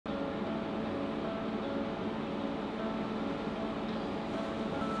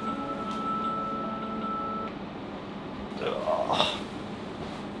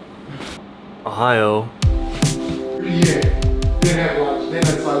Ohio. Yeah, they have lunch. They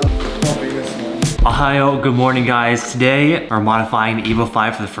have lunch. Ohio, good morning guys. Today we're modifying the Evo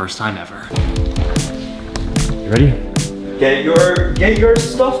V for the first time ever. You ready? Get your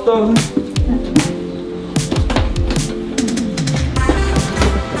stuff done.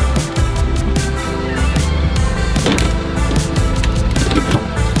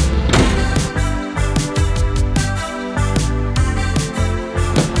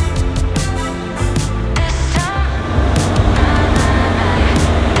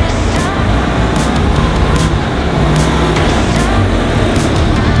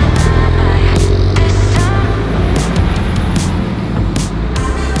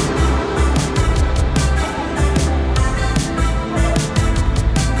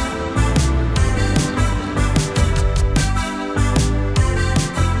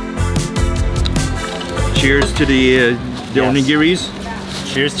 Cheers to the onigiris.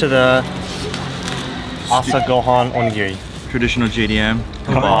 Cheers to the Asa Gohan onigiri. Traditional JDM.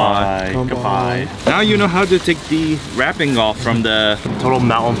 Goodbye. Goodbye. Now you know how to take the wrapping off from the... Total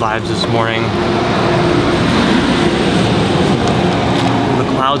mountain vibes this morning.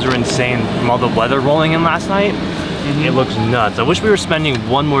 The clouds are insane from all the weather rolling in last night. It looks nuts. I wish we were spending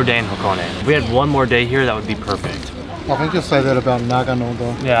one more day in Hakone. If we had one more day here, that would be perfect. I think you'll say that about Nagano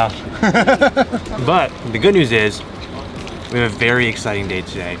though. Yeah. But the good news is we have a very exciting day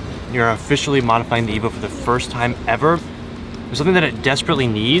today. You're officially modifying the Evo for the first time ever. It's something that it desperately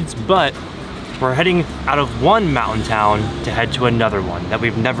needs, but we're heading out of one mountain town to head to another one that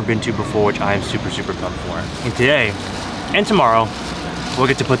we've never been to before, which I am super pumped for. And today and tomorrow, we'll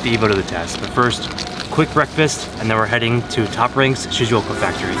get to put the Evo to the test. But first, quick breakfast, and then we're heading to Top Rank's Shizuoka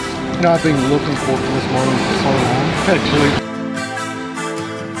factory. You know, I've been looking forward to this morning for so long, actually.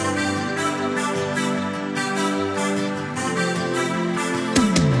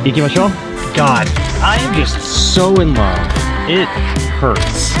 Ikimashou? God, I am just so in love. It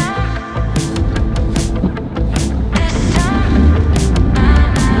hurts.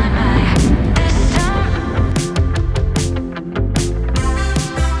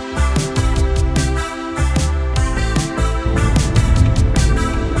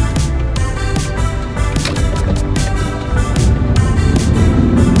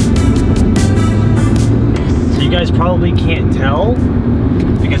 You guys probably can't tell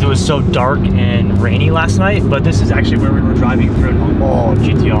because it was so dark and rainy last night, but this is actually where we were driving through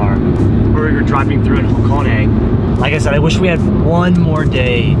GTR, where we were driving through in Hakone. Like I said, I wish we had one more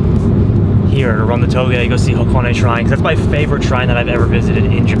day here to run the Toge, go see Hakone Shrine, because that's my favorite shrine that I've ever visited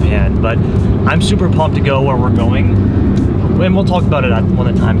in Japan. But I'm super pumped to go where we're going, and we'll talk about it when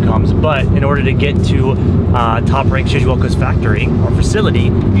the time comes. But in order to get to Top Rank Shizuoka's factory or facility,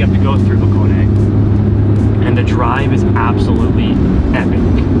 we have to go through Hakone. And the drive is absolutely epic.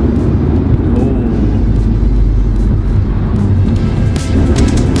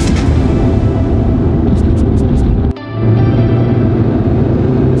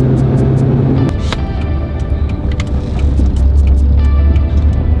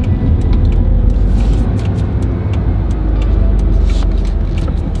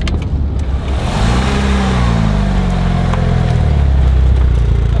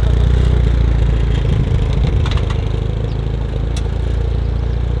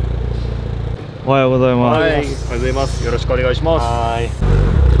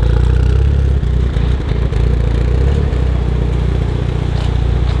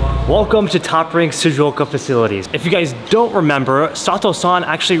 Welcome to Top Rank's Shizuoka facilities. If you guys don't remember, Sato-san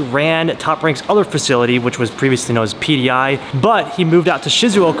actually ran Top Rank's other facility, which was previously known as PDI, but he moved out to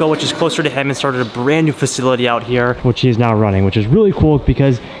Shizuoka, which is closer to him, and started a brand new facility out here, which he is now running, which is really cool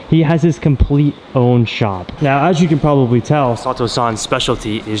because he has his complete own shop. Now, as you can probably tell, Sato-san's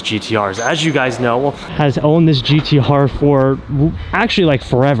specialty is GTRs. As you guys know, has owned this GTR for actually like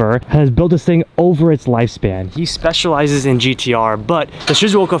forever, has built this thing over its lifespan. He specializes in GTR, but the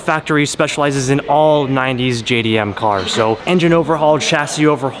Shizuoka factory specializes in all 90s JDM cars. So engine overhaul, chassis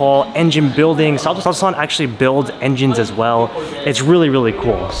overhaul, engine building. Sato-san actually builds engines as well. It's really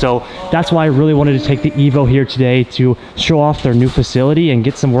cool. So that's why I really wanted to take the Evo here today to show off their new facility and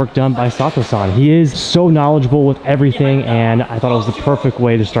get some work done by Sato-san. He is so knowledgeable with everything, and I thought it was the perfect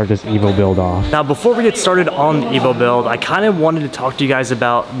way to start this Evo build off. Now, before we get started on the Evo build, I kind of wanted to talk to you guys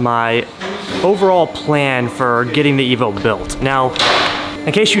about my overall plan for getting the Evo built. Now,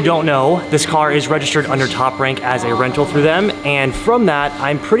 in case you don't know, this car is registered under Top Rank as a rental through them, and from that,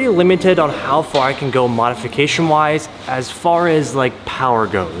 I'm pretty limited on how far I can go modification-wise as far as like power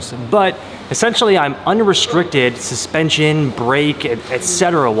goes, but essentially I'm unrestricted suspension, brake,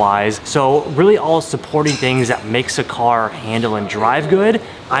 etc. wise. So really all supporting things that makes a car handle and drive good,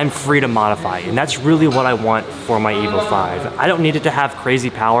 I'm free to modify. And that's really what I want for my Evo 5. I don't need it to have crazy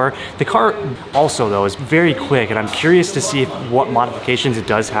power. The car also though is very quick, and I'm curious to see what modifications it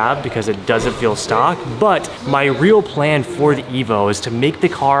does have because it doesn't feel stock. But my real plan for the Evo is to make the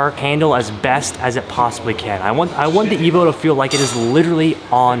car handle as best as it possibly can. I want the Evo to feel like it is literally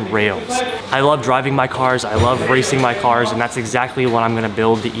on rails. I love driving my cars, I love racing my cars, and that's exactly what I'm gonna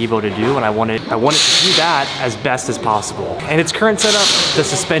build the Evo to do, and I want it to do that as best as possible. And its current setup, the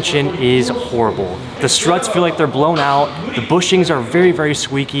suspension is horrible. The struts feel like they're blown out, the bushings are very, very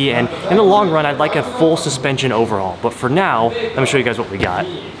squeaky, and in the long run, I'd like a full suspension overhaul. But for now, let me show you guys what we got.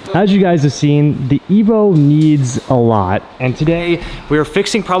 As you guys have seen, the Evo needs a lot, and today we are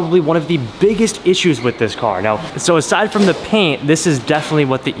fixing probably one of the biggest issues with this car. Now, so aside from the paint, this is definitely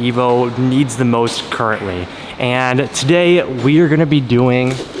what the Evo needs the most currently. And today we are gonna be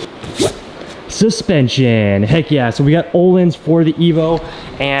doing suspension. Heck yeah, so we got Ohlins for the Evo,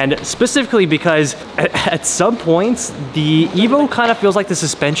 and specifically because at some points the Evo kind of feels like the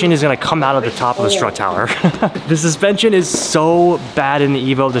suspension is gonna come out of the top of the strut tower. The suspension is so bad in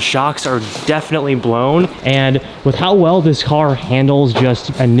the Evo, the shocks are definitely blown, and with how well this car handles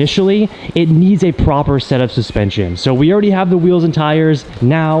just initially, it needs a proper set of suspension. So we already have the wheels and tires,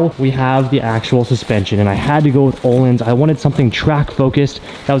 now we have the actual suspension, and I had to go with Ohlins. I wanted something track focused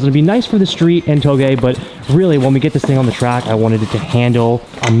that was gonna be nice for the street and toge, but really when we get this thing on the track, I wanted it to handle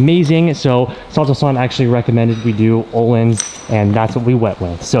amazing. So Sato-san actually recommended we do Ohlins, and that's what we went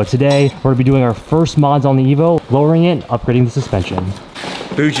with. So today we're gonna be doing our first mods on the Evo, lowering it, upgrading the suspension.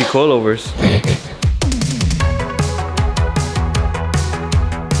 Bougie coilovers.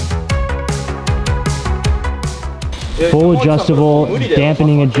 Full adjustable,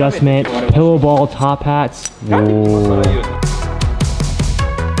 dampening adjustment, pillow ball top hats. Whoa.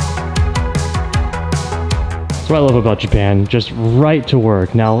 That's what I love about Japan, just right to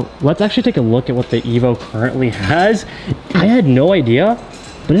work. Now, let's actually take a look at what the Evo currently has. I had no idea,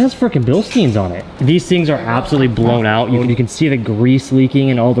 but it has freaking Bilsteins on it. These things are absolutely blown out. You can see the grease leaking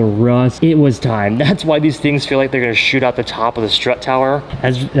and all the rust. It was time. That's why these things feel like they're gonna shoot out the top of the strut tower.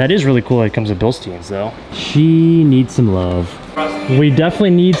 That is really cool that it comes with Bilsteins though. She needs some love. We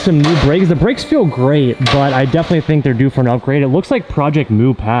definitely need some new brakes. The brakes feel great, but I definitely think they're due for an upgrade. It looks like Project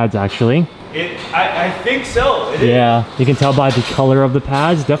Moo pads actually. I think so. Yeah, you can tell by the color of the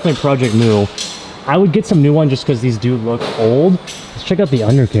pads, definitely Project Moo. I would get some new ones just because these do look old. Let's check out the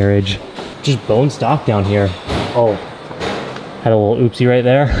undercarriage. Just bone stock down here. Oh, had a little oopsie right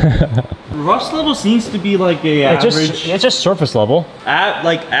there. Rust level seems to be like a average. It's just surface level.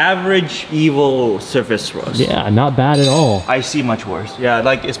 Like average Evo surface rust. Yeah, not bad at all. I see much worse. Yeah,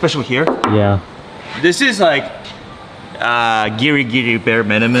 like especially here. Yeah. This is like giri bare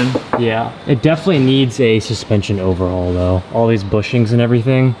minimum. Yeah, it definitely needs a suspension overhaul though. All these bushings and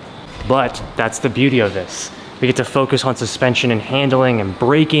everything. But that's the beauty of this. We get to focus on suspension and handling and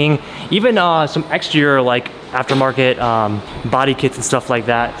braking, even some exterior like aftermarket body kits and stuff like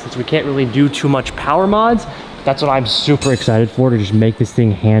that. Since we can't really do too much power mods, that's what I'm super excited for, to just make this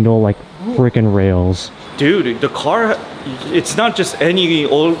thing handle like freaking rails. Dude, the car, it's not just any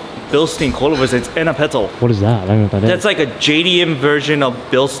old Bilstein coilovers, it's Enapetal. What is that? I don't know what that is. That's like a JDM version of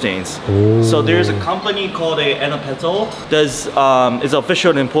Bilsteins. Ooh. So there's a company called Enapetal is an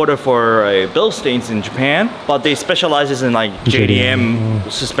official importer for Bilsteins in Japan, but they specializes in like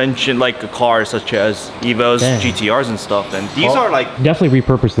JDM suspension, like cars such as Evos, GTRs and stuff. And these are like definitely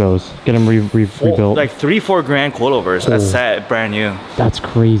repurpose those, get them rebuilt. Like $3-4 grand coilovers, a set, brand new. That's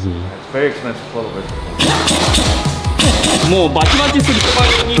crazy. It's very expensive coilovers. Oh,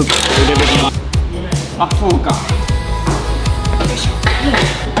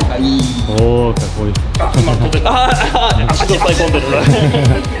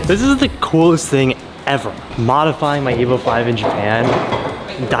 this is the coolest thing ever. Modifying my Evo 5 in Japan,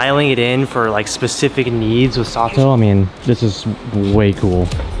 dialing it in for like specific needs with Sato. I mean, this is way cool.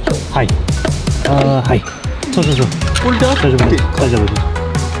 Hi. Hi. Excuse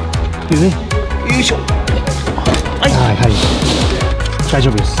me?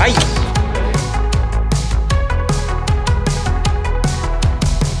 Hi.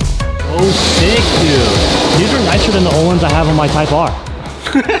 Oh, sick, dude. These are nicer than the Ohlins I have on my Type R.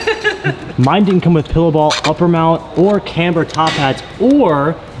 Mine didn't come with pillow ball, upper mount, or camber top hats,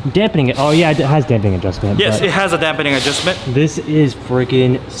 or dampening it. Oh yeah, it has dampening adjustment. Yes, it has a dampening adjustment. This is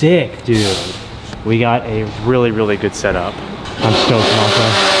freaking sick, dude. We got a really, really good setup. I'm stoked,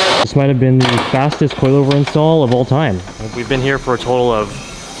 Martha. This might have been the fastest coilover install of all time. We've been here for a total of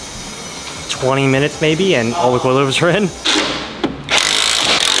 20 minutes maybe, and all the coilovers are in.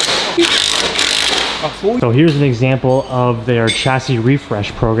 So here's an example of their chassis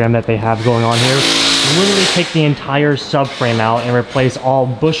refresh program that they have going on here. Literally take the entire subframe out and replace all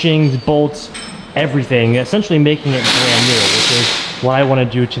bushings, bolts, everything, essentially making it brand new, which is what I want to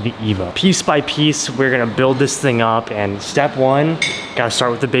do to the Evo. Piece by piece, we're gonna build this thing up, and step one, gotta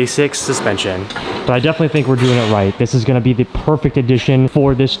start with the basics, suspension. But I definitely think we're doing it right. This is gonna be the perfect addition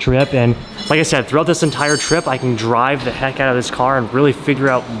for this trip, and like I said, throughout this entire trip, I can drive the heck out of this car and really figure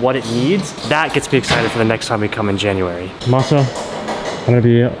out what it needs. That gets me excited for the next time we come in January. Masa, I'm gonna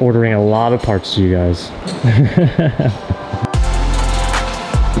be ordering a lot of parts to you guys.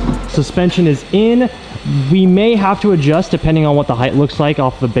 Suspension is in. We may have to adjust depending on what the height looks like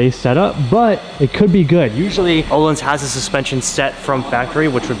off the base setup, but it could be good. Usually Ohlins has a suspension set from factory,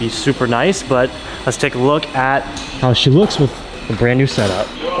 which would be super nice, but let's take a look at how she looks with the brand new setup.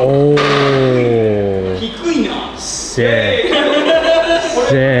 Oh, sick.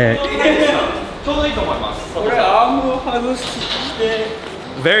 Sick.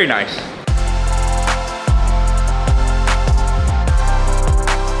 Very nice.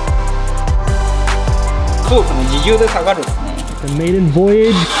 The maiden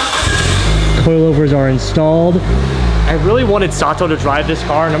voyage. Coilovers are installed. I really wanted Sato to drive this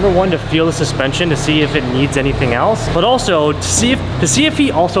car. Number one, to feel the suspension, to see if it needs anything else, but also to see if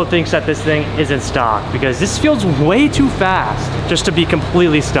he also thinks that this thing isn't stock, because this feels way too fast just to be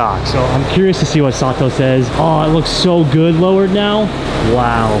completely stock. So I'm curious to see what Sato says. Oh, it looks so good lowered now.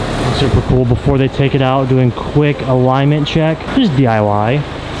 Wow, super cool. Before they take it out, doing quick alignment check. Just DIY.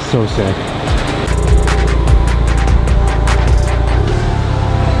 So sick.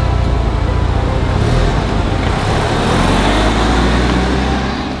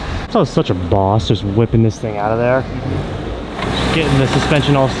 I was such a boss just whipping this thing out of there. Getting the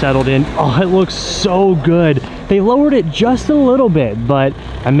suspension all settled in. Oh, it looks so good. They lowered it just a little bit, but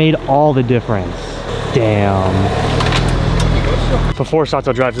I made all the difference. Damn. Before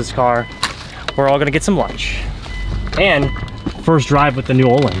Sato drives this car, we're all gonna get some lunch. And first drive with the new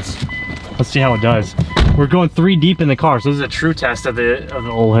Ohlins. Let's see how it does. We're going 3 deep in the car, so this is a true test of the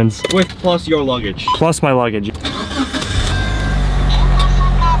Ohlins. With plus your luggage. Plus my luggage.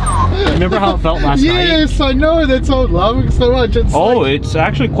 Remember how it felt last night? Yes, I know. That's all I'm laughing so much. It's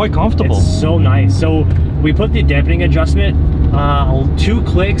actually quite comfortable. It's so nice. So we put the dampening adjustment 2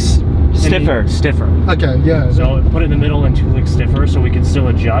 clicks stiffer. Okay, yeah. So put it in the middle and 2 clicks stiffer, so we can still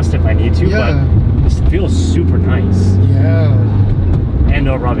adjust if I need to. Yeah. But this feels super nice. Yeah. And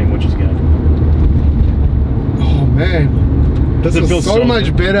no rubbing, which is good. Oh man. This is so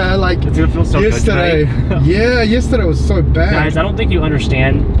much better. Like it's gonna feel so yesterday. Good tonight. Yeah, yesterday was so bad. Guys, I don't think you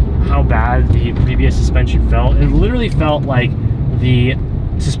understand how bad the previous suspension felt. It literally felt like the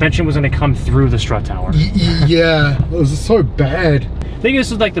suspension was going to come through the strut tower. Yeah, it was so bad. I think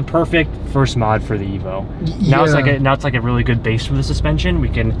this is like the perfect first mod for the Evo. Now it's like a really good base for the suspension. We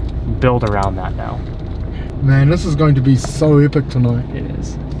can build around that now. Man, this is going to be so epic tonight. It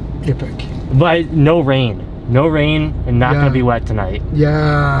is epic. But no rain and not going to be wet tonight.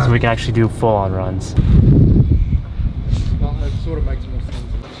 Yeah. So we can actually do full on runs. Well, it sort of makes more sense.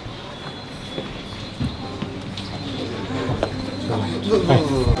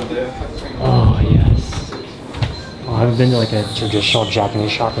 Oh yes. Oh, I haven't been to like a traditional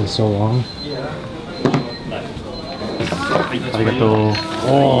Japanese shop in so long. Arigato.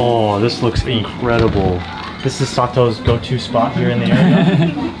 Oh, this looks incredible. This is Sato's go-to spot here in the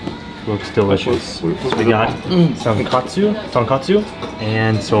area. Looks delicious. So we got tonkatsu,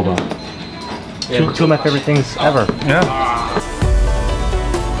 and soba. Two of my favorite things ever. Yeah.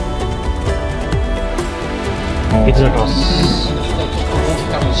 Itadakimasu.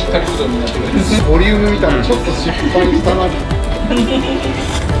 ボリューム見たらちょっと失敗したな。A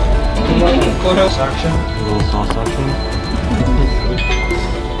little sauce action.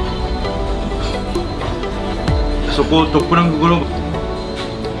 そこトップランクグローブ。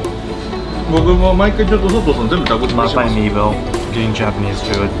僕も毎回ちょっと外さん全部食べてます。Modified Evo, getting Japanese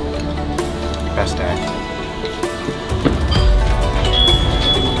food. Best day.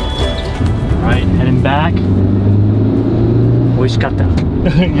 Alright, heading back. 美味しかった。よ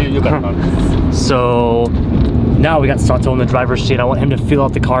かった。So now we got Sato in the driver's seat. I want him to feel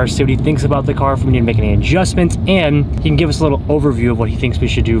out the car, see what he thinks about the car, if we need to make any adjustments, and he can give us a little overview of what he thinks we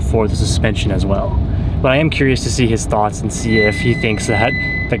should do for the suspension as well. But I am curious to see his thoughts and see if he thinks that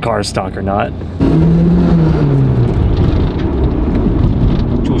the car is stock or not.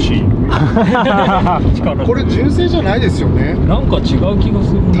 調子いい。これ純正じゃないですよね。なんか違う気が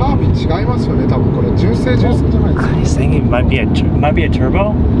する。タービン違いますよね。多分これ純正じゃないです。 He's saying it might be a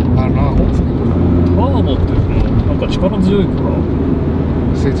turbo. I don't know. ターボってなんか力強いから。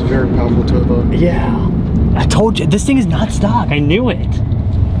So it's very powerful turbo. Yeah. I told you, this thing is not stock. I knew it.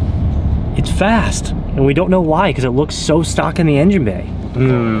 It's fast. And we don't know why, because it looks so stock in the engine bay.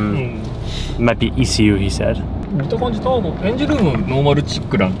 It might be ECU, he said. 見た感じターボ、エンジンルームノーマルチッ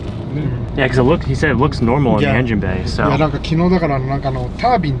クなんで。Yeah, because he said it looks normal in the engine bay. いや So なんか昨日だからなんかタ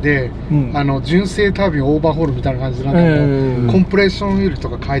ービンで、純正タービンオーバーホールみたいな感じでなんかコンプレッションウィールと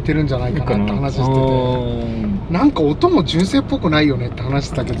か変えてるんじゃないかなって話してて、なんか音も純正っぽくないよねって話し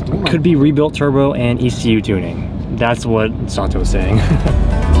てたけどどうなの？ could be rebuilt turbo and ECU tuning. That's what Sato was saying.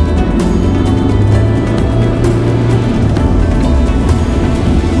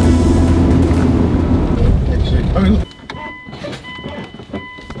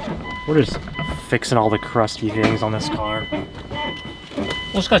 We're just fixing all the crusty things on this car.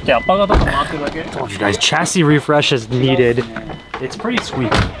 もしかしてアッパー型と回ってるだけ？ Told you guys, chassis refresh is needed. It's pretty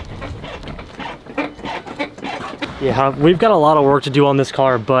squeaky. Yeah, we've got a lot of work to do on this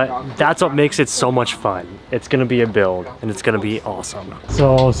car, but that's what makes it so much fun. It's gonna be a build, and it's gonna be awesome.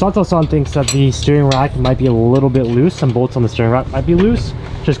 So Sato-san thinks that the steering rack might be a little bit loose. Some bolts on the steering rack might be loose,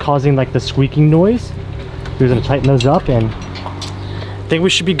 just causing like the squeaking noise. We're gonna tighten those up, and I think we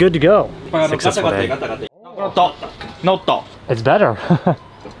should be good to go. Successful day. It's better.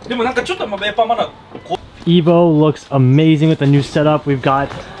 Evo looks amazing with the new setup. We've got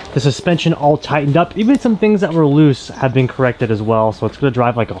the suspension all tightened up. Even some things that were loose have been corrected as well. So it's gonna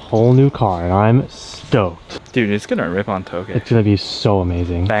drive like a whole new car, and I'm stoked. Dude, it's gonna rip on Tokyo. It's gonna be so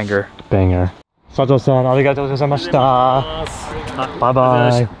amazing. Banger. Banger. Sato-san, arigatou gozaimashita. Bye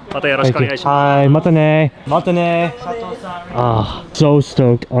bye. Hi, matane. Matane. Ah, so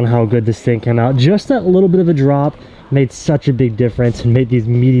stoked on how good this thing came out. Just that little bit of a drop made such a big difference and made these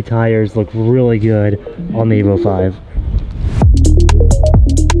meaty tires look really good on the Evo V.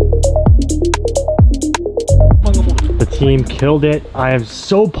 The team killed it. I am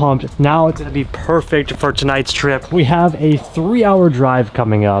so pumped. Now it's gonna be perfect for tonight's trip. We have a 3-hour drive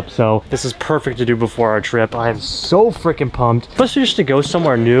coming up, so this is perfect to do before our trip. I am so freaking pumped, especially just to go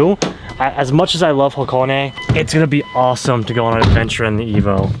somewhere new. As much as I love Hakone, it's gonna be awesome to go on an adventure in the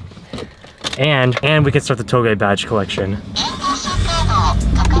Evo. And we can start the Toge badge collection.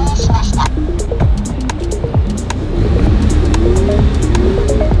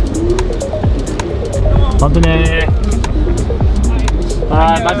 Matane.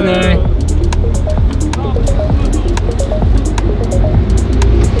 Bye, matane.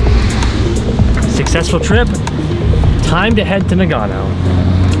 Successful trip. Time to head to Nagano.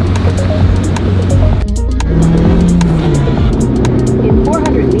 In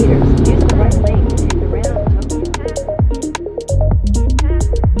 400 meters, use the right lane to take the round.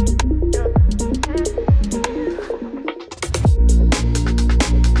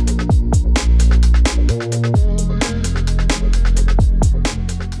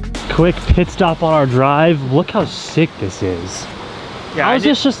 Quick pit stop on our drive. Look how sick this is. Yeah, how is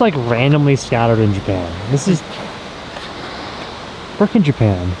this just like randomly scattered in Japan? This is frickin'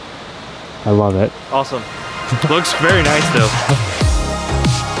 Japan. I love it. Awesome. Looks very nice though.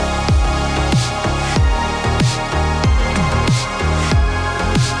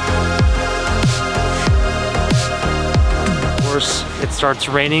 Of course, it starts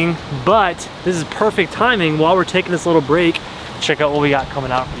raining, but this is perfect timing while we're taking this little break. Check out what we got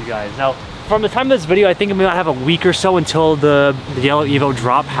coming out for you guys. Now, from the time of this video, I think we might have a week or so until the yellow Evo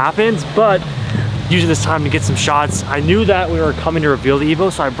drop happens, but using this time to get some shots. I knew that we were coming to reveal the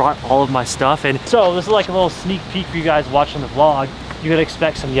Evo, so I brought all of my stuff. And so this is like a little sneak peek for you guys watching the vlog. You can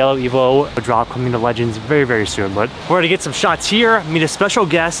expect some yellow Evo drop coming to Legends very, very soon. But we're gonna get some shots here, meet a special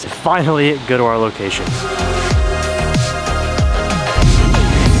guest, and finally go to our location.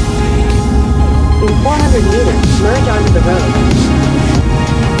 In 400 meters, merge onto the road.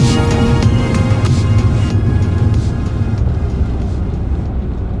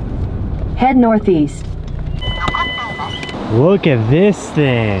 Head northeast. Look at this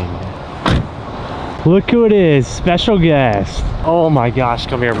thing. Look who it is, special guest. Oh my gosh,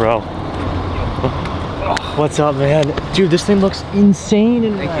 come here, bro. What's up, man? Dude, this thing looks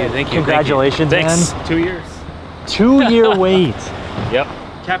insane. Thank you. Congratulations, Thanks. man. 2 years. 2-year wait. Yep.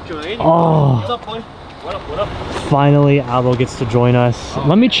 Capture 80. Oh. What's up, boy? What up, what up? Finally, Albo gets to join us.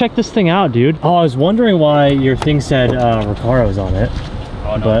 Let me check this thing out, dude. Oh, I was wondering why your thing said Ricaro's on it.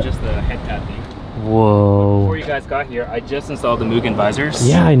 Oh no, but just the head cap thing. Whoa. Before you guys got here, I just installed the Mugen visors.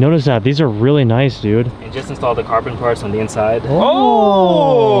 Yeah, I noticed that. These are really nice, dude. And just installed the carbon parts on the inside.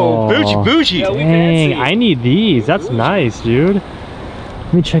 Oh, bougie. Yeah, we Dang, fancy. I need these. That's nice, dude.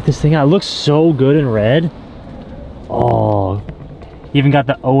 Let me check this thing out. It looks so good in red. Oh, even got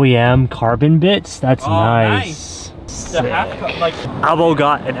the OEM carbon bits. That's nice. The half, like, Albo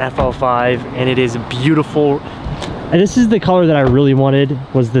got an FL5 and it is beautiful. And this is the color that I really wanted,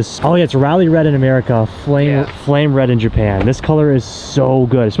 was this. Oh yeah, it's Rally Red in America, Flame Red in Japan. This color is so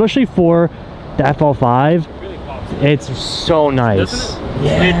good, especially for the FL5. It's so nice.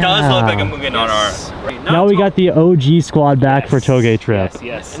 Yeah. it does look like a Mugen on ours. Now we got the OG squad back for Toge trip.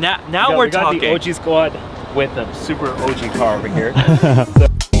 Yes. Now we're talking. We got the OG squad with a super OG car over here.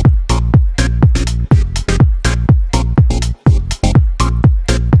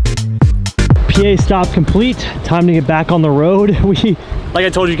 PA stop complete. Time to get back on the road. Like I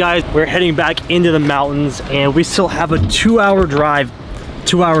told you guys, we're heading back into the mountains and we still have a 2-hour drive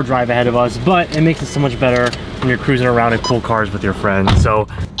ahead of us, but it makes it so much better when you're cruising around in cool cars with your friends. So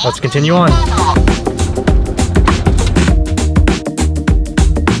let's continue on.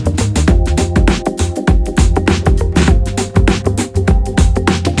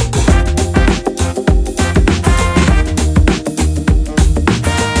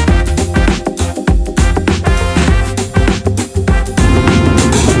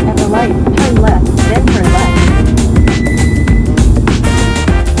 At the light, turn left, then turn left.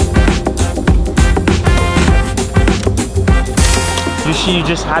 You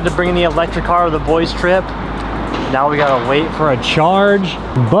just had to bring in the electric car with the boys trip. Now we gotta wait for a charge,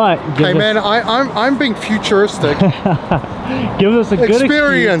 but Hey man, I'm being futuristic. gives us a good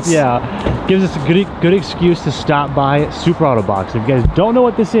Experience. excuse, yeah, gives us a good excuse to stop by Super Auto Box. If you guys don't know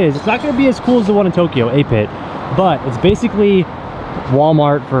what this is, it's not gonna be as cool as the one in Tokyo, A-Pit, but it's basically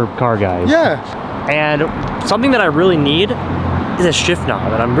Walmart for car guys. Yeah. And something that I really need is a shift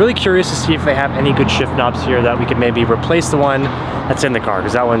knob, and I'm really curious to see if they have any good shift knobs here that we could maybe replace the one that's in the car,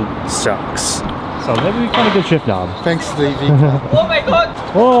 because that one sucks. So maybe we find a good shift knob. Thanks to the EV. Oh my god!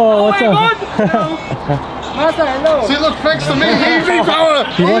 Whoa, what's up? See, look, thanks to me, EV power!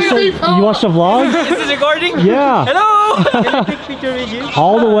 You watched the vlog? Is this recording? Yeah. Hello!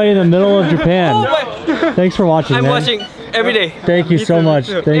 All the way in the middle of Japan. Thanks for watching, I'm man. watching every day. Thank you so much.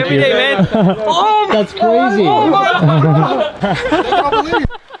 Thank Every you. day, man. Oh my That's crazy.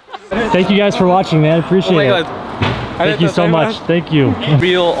 Thank you guys for watching, man. Appreciate Oh my it. god. Thank you so much. Thank you.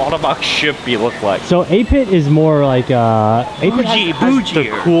 Real Autobox should be look like. So A-Pit is more like A-Pit has the bougie.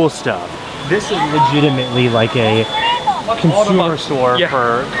 cool stuff. This is legitimately like a consumer store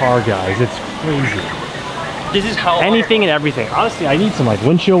for car guys. It's crazy. This is how Anything and everything. Honestly, I need some like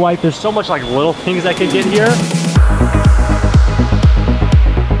windshield wipe. There's so much like little things I could get here.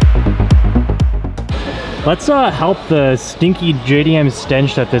 Let's help the stinky JDM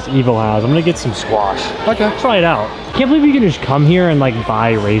stench that this Evo has. I'm gonna get some squash. Okay. Try it out. Can't believe you can just come here and like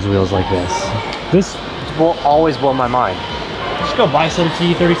buy raise wheels like this. This will always blow my mind. Just go buy some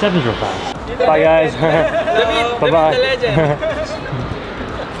T37s real fast. Bye guys. Bye-bye.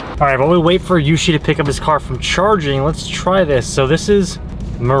 All right, while we wait for Yushi to pick up his car from charging, let's try this. So this is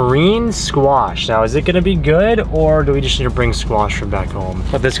Marine Squash. Now, is it gonna be good, or do we just need to bring squash from back home?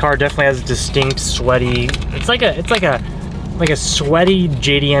 But this car definitely has a distinct sweaty, it's like a sweaty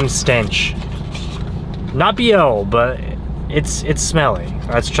JDM stench. Not BO, but it's smelly. All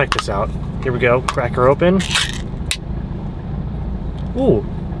right, let's check this out. Here we go, crack her open. Ooh.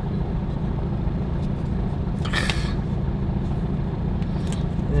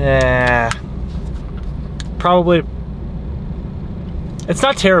 Yeah, probably. It's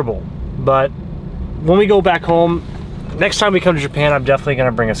not terrible, but when we go back home, next time we come to Japan, I'm definitely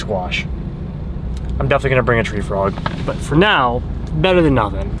gonna bring a squash. I'm definitely gonna bring a tree frog. But for now, better than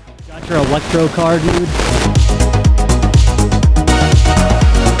nothing. Got your electro car, dude?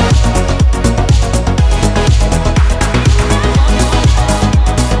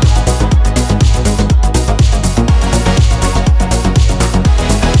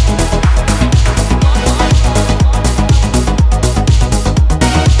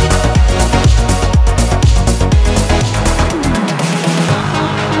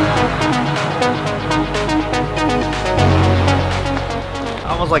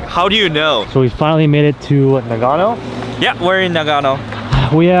 Like, how do you know? So we finally made it to Nagano. Yeah, we're in Nagano.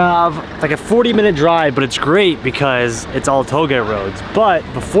 We have like a 40-minute drive, but it's great because it's all toge roads. But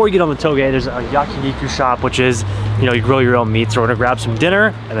before you get on the toge, there's a yakiniku shop, which is, you know, you grill your own meat. So we're gonna grab some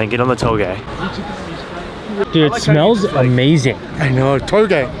dinner and then get on the toge. Dude, it smells amazing. I know,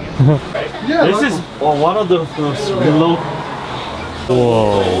 toge. This is one of the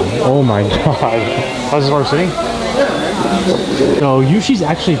Whoa. Oh my god. How's this one sitting? So Yushi's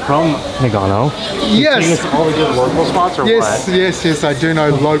actually from Nagano. Yes. It's all the good local spots or Yes, what? yes, I do know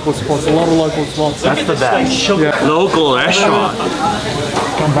local spots. A lot of local spots. That's the best. Yeah. Local restaurant.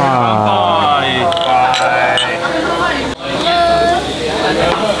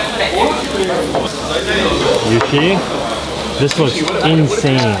 Yushi, this looks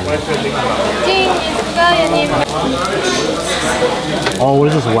insane. Oh, what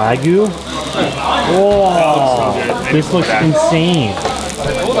is this, Wagyu? Whoa, this looks insane.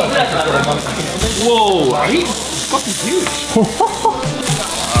 Whoa, it's fucking huge.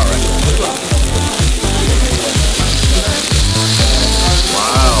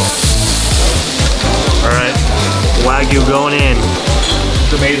 All right, Wagyu going in.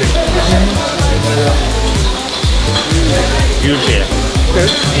 It's amazing. Huge hit.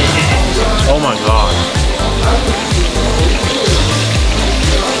 Oh my god.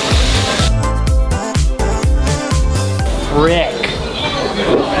 Frick.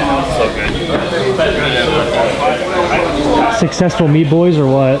 So good. Successful meat boys or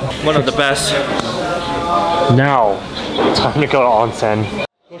what? One of the best. Now, time to go to onsen.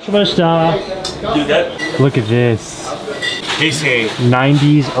 Do that. Look at this. This is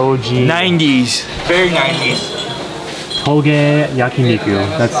 90s OG. 90s. Very 90s. Toge yakiniku.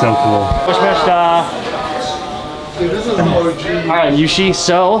 That's so cool. Alright, Yushi,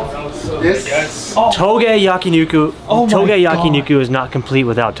 so Yes. Toge yakiniku. Toge yakiniku is not complete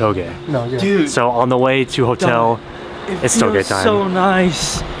without toge. No, yeah. Dude, So on the way to hotel, it's still good time. so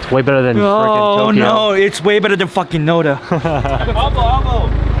nice. It's way better than freaking Oh Tokyo. no, it's way better than fucking Noda.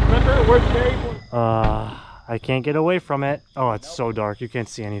 I can't get away from it. Oh, it's so dark. You can't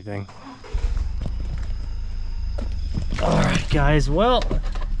see anything. Alright guys, well,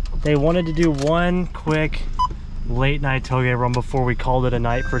 they wanted to do one quick late night toge run before we called it a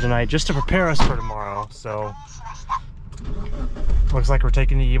night for tonight, just to prepare us for tomorrow. So looks like we're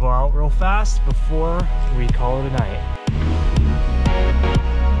taking the Evo out real fast before we call it a night.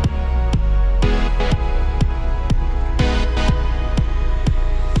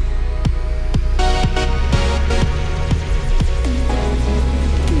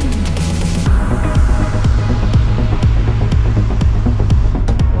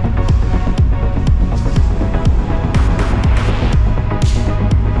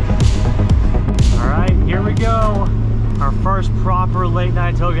 Proper late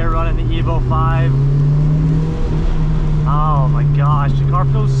night toge run in the Evo V. Oh my gosh, the car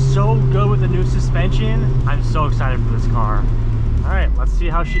feels so good with the new suspension. I'm so excited for this car. All right, let's see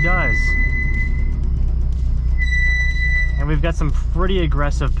how she does. And we've got some pretty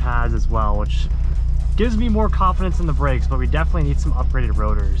aggressive pads as well, which gives me more confidence in the brakes, but we definitely need some upgraded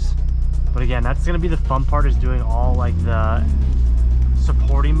rotors. But again, that's gonna be the fun part, is doing all like the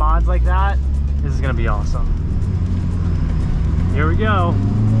supporting mods like that. This is gonna be awesome. Here we go.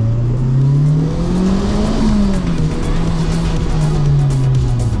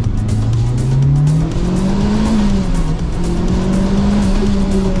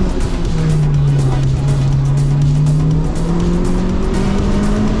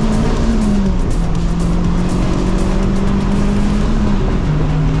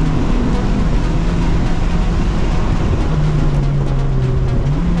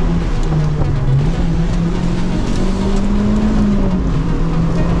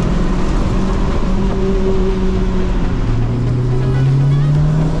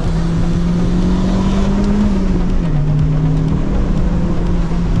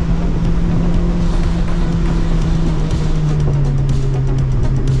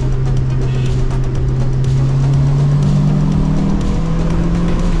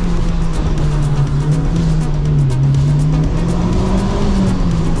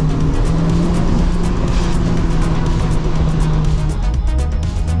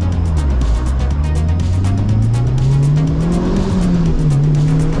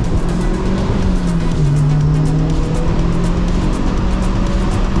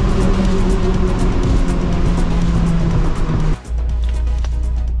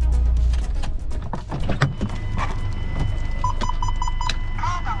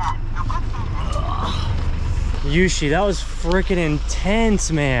 Yushi, that was freaking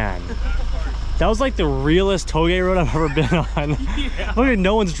intense, man. That was like the realest toge road I've ever been on. Yeah. Look at,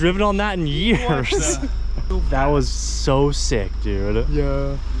 no one's driven on that in years. That was so sick, dude.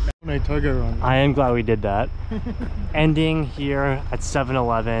 Yeah. I am glad we did that. Ending here at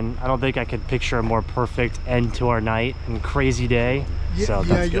 7-Eleven. I don't think I could picture a more perfect end to our night and crazy day. Yeah, so yeah,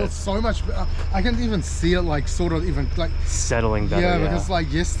 that's you're good. so much. I can even see it like sort of even like Settling better. Yeah, because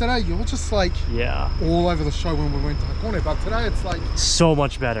like yesterday you're just like all over the show when we went to Hakone, but today it's like so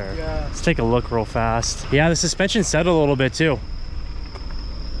much better. Yeah. Let's take a look real fast. Yeah, the suspension settled a little bit too.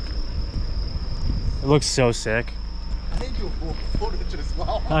 It looks so sick. I think you'll footage as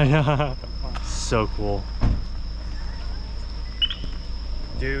well. I know. So cool.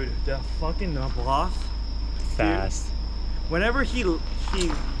 Dude, the fucking knob-off. Fast. Dude,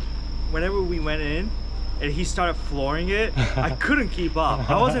 whenever we went in and he started flooring it, I couldn't keep up.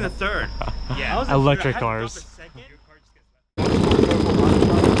 I was in the third. Yeah, I was in Electric third. I had to cars.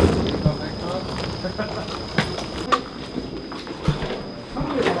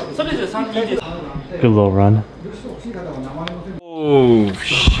 Good little run. Oh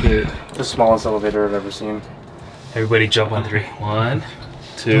shit. The smallest elevator I've ever seen. Everybody jump on 3. 1, Don't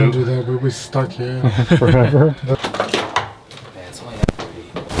 2. do that, we're stuck here. Forever. Man, it's only at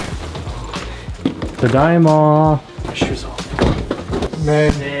 30. The Daima. My shoes off.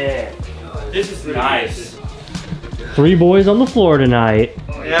 Man, This is nice. 3 boys on the floor tonight.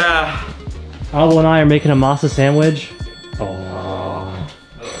 Yeah. Albo and I are making a masa sandwich. Oh.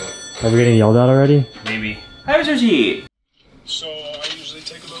 Are we getting yelled at already? Maybe. How's your tea? So I usually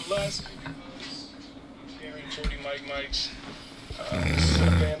take a little less. Carrying 40 mics. This is a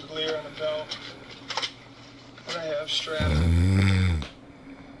bandolier on the belt. What I have strapped.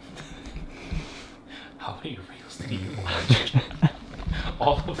 How many reels did you watch?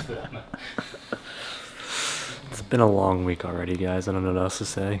 All of them. It's been a long week already, guys. I don't know what else to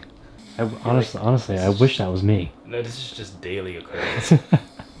say. Honestly, I wish that was me. No, this is just daily occurrence.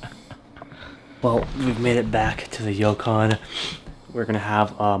 Well, we've made it back to the Yukon. We're gonna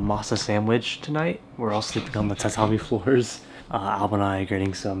have a masa sandwich tonight. We're all sleeping on the tatami floors. Alba and I are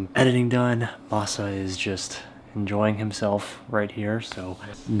getting some editing done. Masa is just enjoying himself right here. So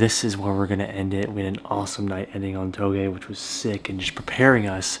this is where we're gonna end it. We had an awesome night ending on Toge, which was sick, and just preparing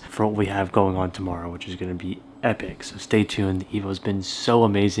us for what we have going on tomorrow, which is gonna be epic. So stay tuned. The Evo's been so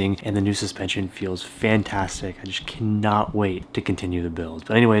amazing and the new suspension feels fantastic. I just cannot wait to continue the build.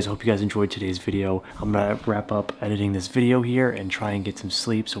 But anyways, I hope you guys enjoyed today's video. I'm gonna wrap up editing this video here and try and get some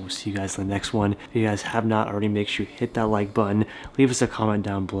sleep. So we'll see you guys in the next one. If you guys have not already, make sure you hit that like button, leave us a comment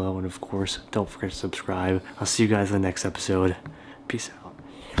down below, and of course, don't forget to subscribe. I'll see you guys in the next episode. Peace out.